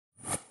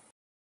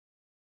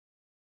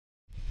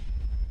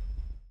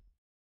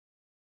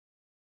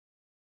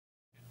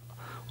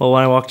Well,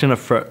 when I walked in a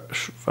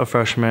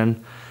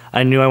freshman,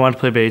 I knew I wanted to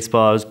play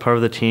baseball. I was part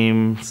of the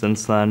team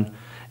since then,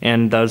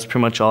 and that was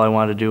pretty much all I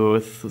wanted to do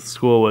with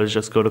school was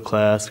just go to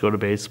class, go to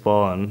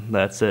baseball, and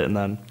that's it. And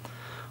then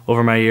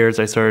over my years,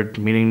 I started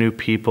meeting new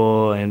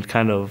people and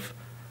kind of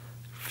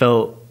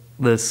felt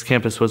this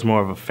campus was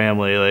more of a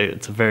family. Like,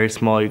 it's very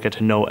small, you get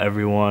to know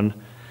everyone.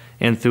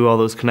 And through all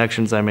those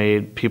connections I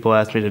made, people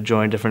asked me to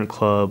join different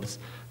clubs,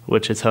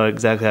 which is how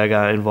exactly I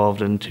got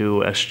involved into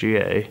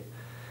SGA.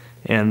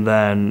 And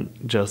then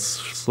just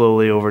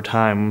slowly over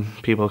time,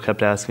 people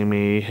kept asking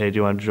me, hey, do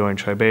you want to join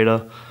Tri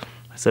Beta?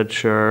 I said,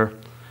 sure.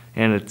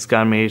 And it's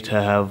gotten me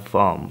to have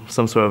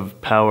some sort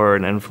of power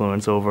and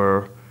influence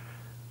over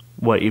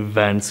what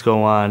events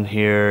go on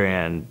here,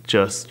 and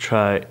just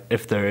try,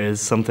 if there is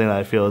something that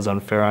I feel is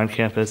unfair on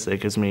campus, it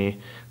gives me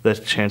the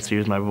chance to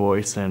use my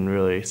voice and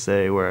really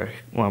say where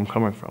I'm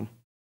coming from.